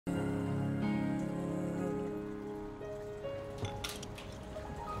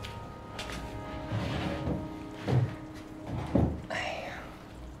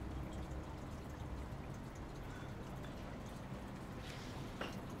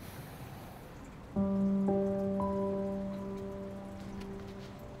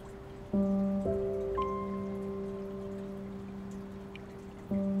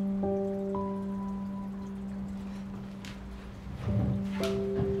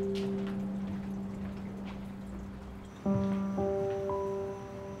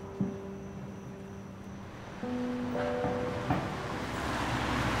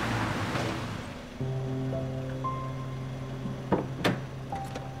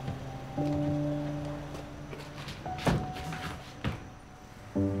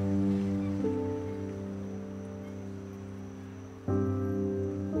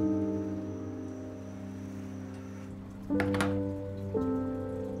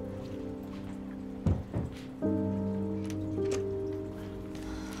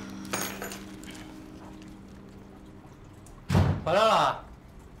回来了。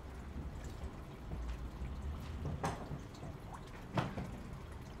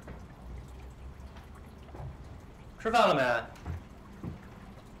吃饭了没？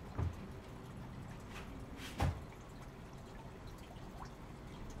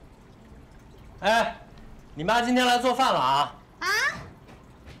哎，你妈今天来做饭了啊？啊？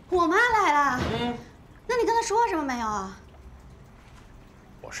我妈来了？嗯。那你跟她说什么没有啊？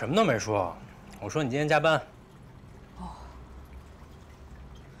我什么都没说，我说你今天加班。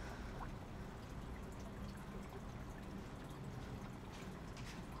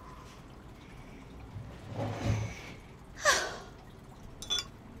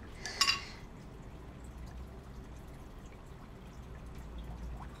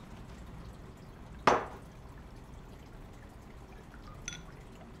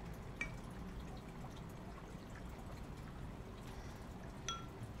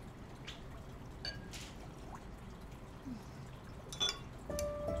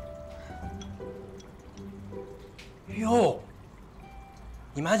 哟，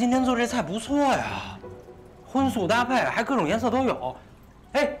你妈今天做这菜不错呀，荤素搭配，还各种颜色都有。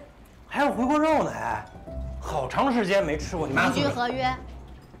哎，还有回锅肉呢，哎，好长时间没吃过你妈做的。依据合约。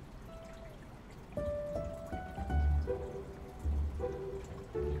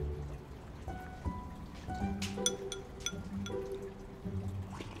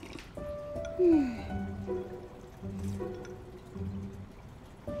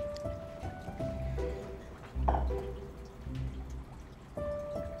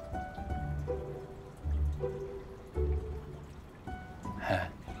哎，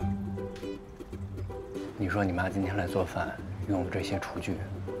你说你妈今天来做饭用的这些厨具，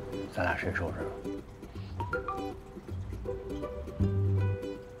咱俩谁收拾啊？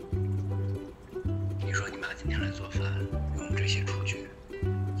你说你妈今天来做饭用的这些厨具，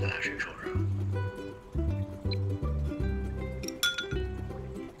咱俩谁收拾啊？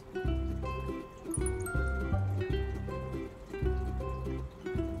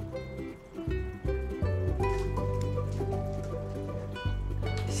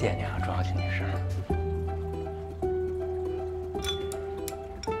 谢谢你啊，抓紧你事儿。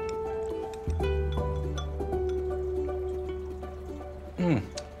嗯，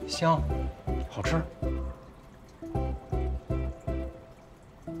香，好吃。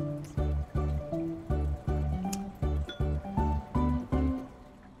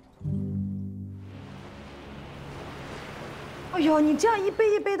哎呦，你这样一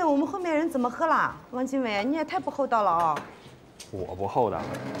杯一杯的，我们后面人怎么喝啦？王经纬，你也太不厚道了啊！ 我不厚道，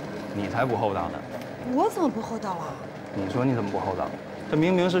你才不厚道呢！我怎么不厚道了？你说你怎么不厚道？这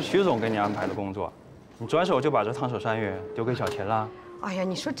明明是徐总给你安排的工作，你转手就把这烫手山芋丢给小秦了。哎呀，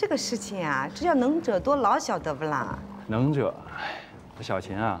你说这个事情啊，这叫能者多劳，晓得不啦？能者，哎，这小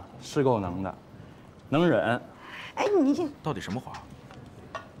秦啊是够能的，能忍。哎，你到底什么话？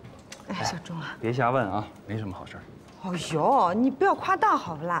哎，小钟啊，别瞎问啊，没什么好事儿。 哎呦，你不要夸大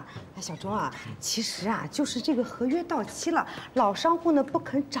好不啦？哎，小钟啊，其实啊，就是这个合约到期了，老商户呢不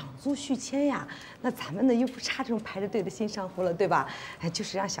肯涨租续签呀，那咱们呢又不差这种排着队的新商户了，对吧？哎，就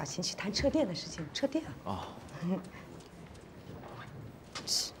是让小秦去谈撤店的事情，撤店啊。哦。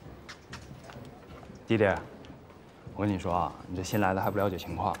弟弟，我跟你说啊，你这新来的还不了解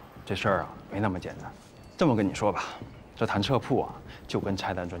情况，这事儿啊没那么简单。这么跟你说吧，这谈车铺啊，就跟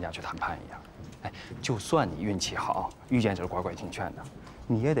拆弹专家去谈判一样。 哎，就算你运气好，遇见这乖乖听劝的，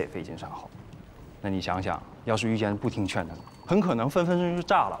你也得费尽善后。那你想想，要是遇见不听劝的，很可能分分钟就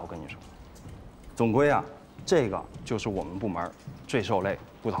炸了。我跟你说，总归啊，这个就是我们部门最受累、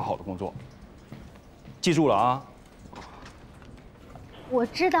不讨好的工作。记住了啊！我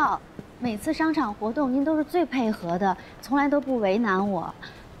知道，每次商场活动您都是最配合的，从来都不为难我。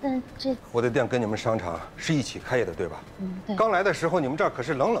但这我的店跟你们商场是一起开业的，对吧？嗯，对。刚来的时候，你们这儿可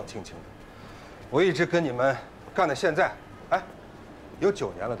是冷冷清清的。 我一直跟你们干到现在，哎，有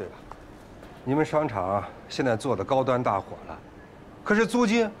9年了，对吧？你们商场现在做的高端大火了，可是租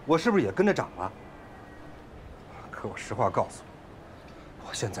金我是不是也跟着涨了？可我实话告诉你，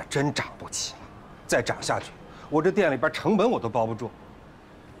我现在真涨不起了，再涨下去，我这店里边成本我都包不住。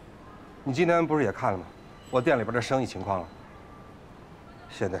你今天不是也看了吗？我店里边的生意情况了。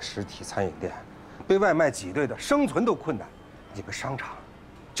现在实体餐饮店被外卖挤兑的，生存都困难，你们商场。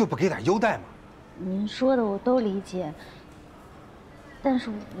 就不给点优待吗？您说的我都理解，但是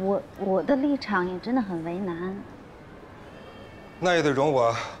我的立场也真的很为难。那也得容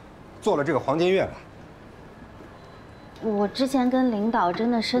我做了这个黄金月吧。我之前跟领导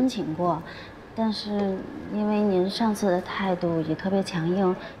真的申请过，但是因为您上次的态度也特别强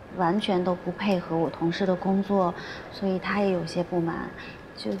硬，完全都不配合我同事的工作，所以他也有些不满，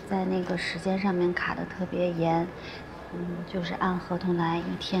就在那个时间上面卡得特别严，就是按合同来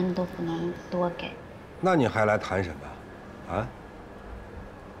，1天都不能多给。那你还来谈什么？啊？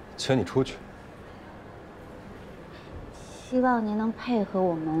请你出去。希望您能配合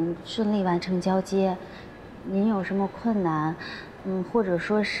我们顺利完成交接。您有什么困难，或者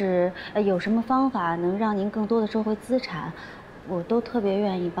说是有什么方法能让您更多的收回资产，我都特别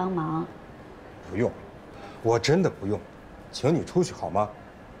愿意帮忙。不用，我真的不用，请你出去好吗？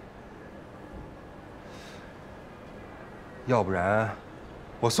要不然，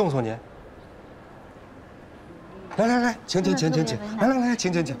我送送你。来，请，来，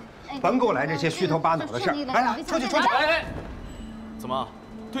请，甭给我来这些虚头巴脑的事儿。来，出去。哎，怎么，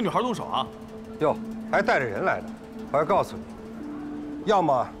对女孩动手啊？哟，还带着人来的。我要告诉你，要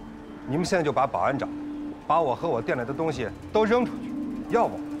么你们现在就把保安找，把我和我店里的东西都扔出去；要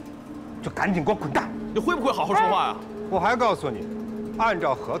不就赶紧给我滚蛋！你会不会好好说话呀？我还告诉你，按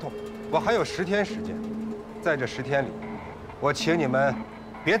照合同，我还有10天时间，在这10天里，我请你们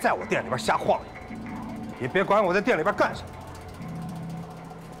别在我店里边瞎晃悠，也别管我在店里边干什么。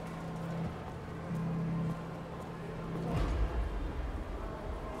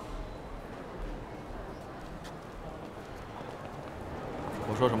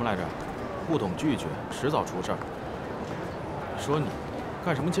我说什么来着？不懂拒绝，迟早出事儿。说你，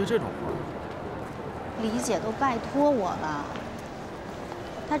干什么接这种活？李姐都拜托我了，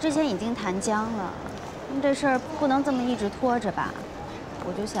她之前已经谈僵了，这事儿不能这么一直拖着吧？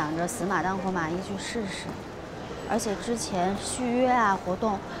我就想着死马当活马医去试试，而且之前续约啊、活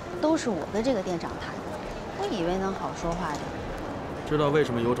动都是我跟这个店长谈的，我以为能好说话的。知道为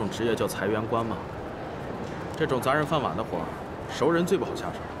什么有种职业叫裁员官吗？这种砸人饭碗的活，熟人最不好下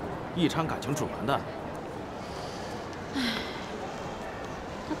手，一掺感情准完蛋。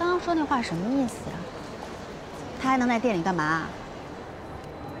他刚刚说那话什么意思呀？他还能在店里干嘛？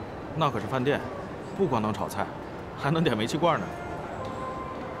那可是饭店，不光能炒菜，还能点煤气罐呢。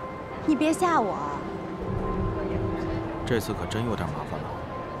你别吓我！这次可真有点麻烦了。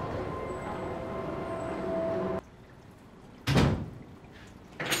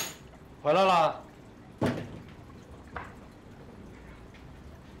回来了。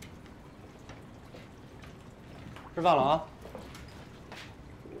吃饭了啊！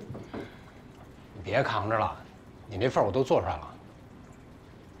你别扛着了，你那份我都做出来了。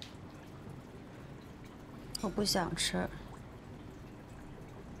我不想吃。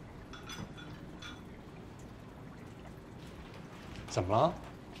怎么了？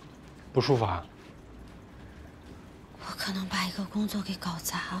不舒服啊？我可能把一个工作给搞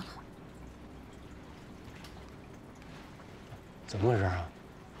砸了。怎么回事啊？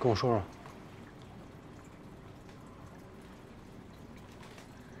跟我说说。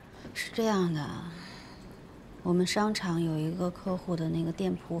是这样的，我们商场有一个客户的那个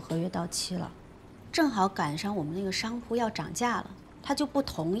店铺合约到期了，正好赶上我们那个商铺要涨价了，他就不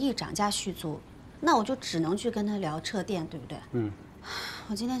同意涨价续租，那我就只能去跟他聊撤店，对不对？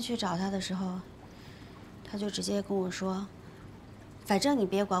我今天去找他的时候，他就直接跟我说，反正你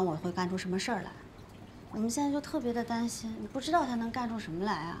别管我会干出什么事儿来。我们现在就特别的担心，你不知道他能干出什么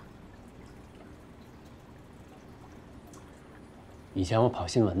来啊。以前我跑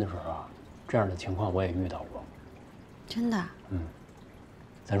新闻的时候啊，这样的情况我也遇到过。真的？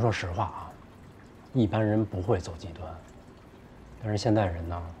咱说实话啊，一般人不会走极端，但是现在人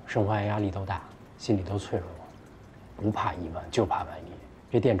呢，生活压力都大，心里都脆弱，不怕1万就怕万一。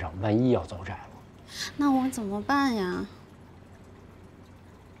这店长万一要走窄了，那我怎么办呀？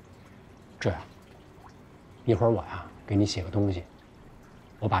这样，一会儿我呀给你写个东西，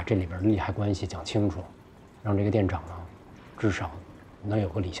我把这里边的利害关系讲清楚，让这个店长呢，至少能有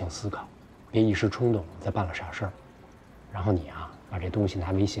个理性思考，别一时冲动再办了傻事儿。然后你啊，把这东西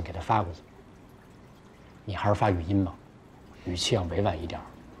拿微信给他发过去。你还是发语音吧，语气要委婉一点，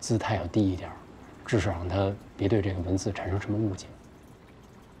姿态要低一点，至少让他别对这个文字产生什么误解。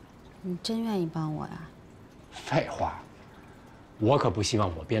你真愿意帮我呀？废话，我可不希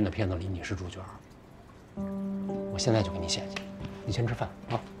望我编的片子里你是主角。我现在就给你写去，你先吃饭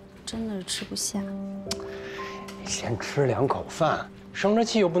啊。真的是吃不下。你先吃2口饭，生着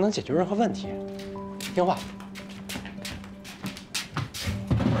气又不能解决任何问题。听话，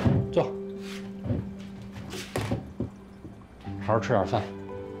坐，好好吃点饭。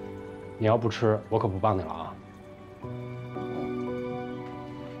你要不吃，我可不帮你了啊。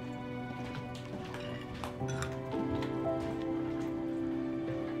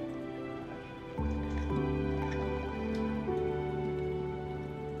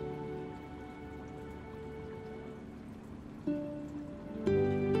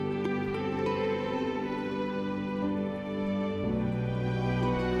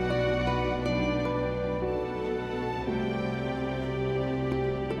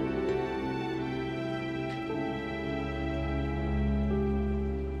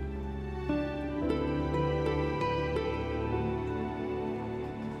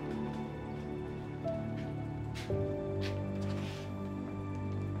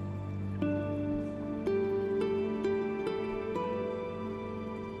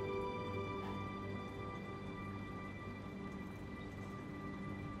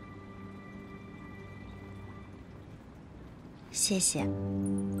谢谢。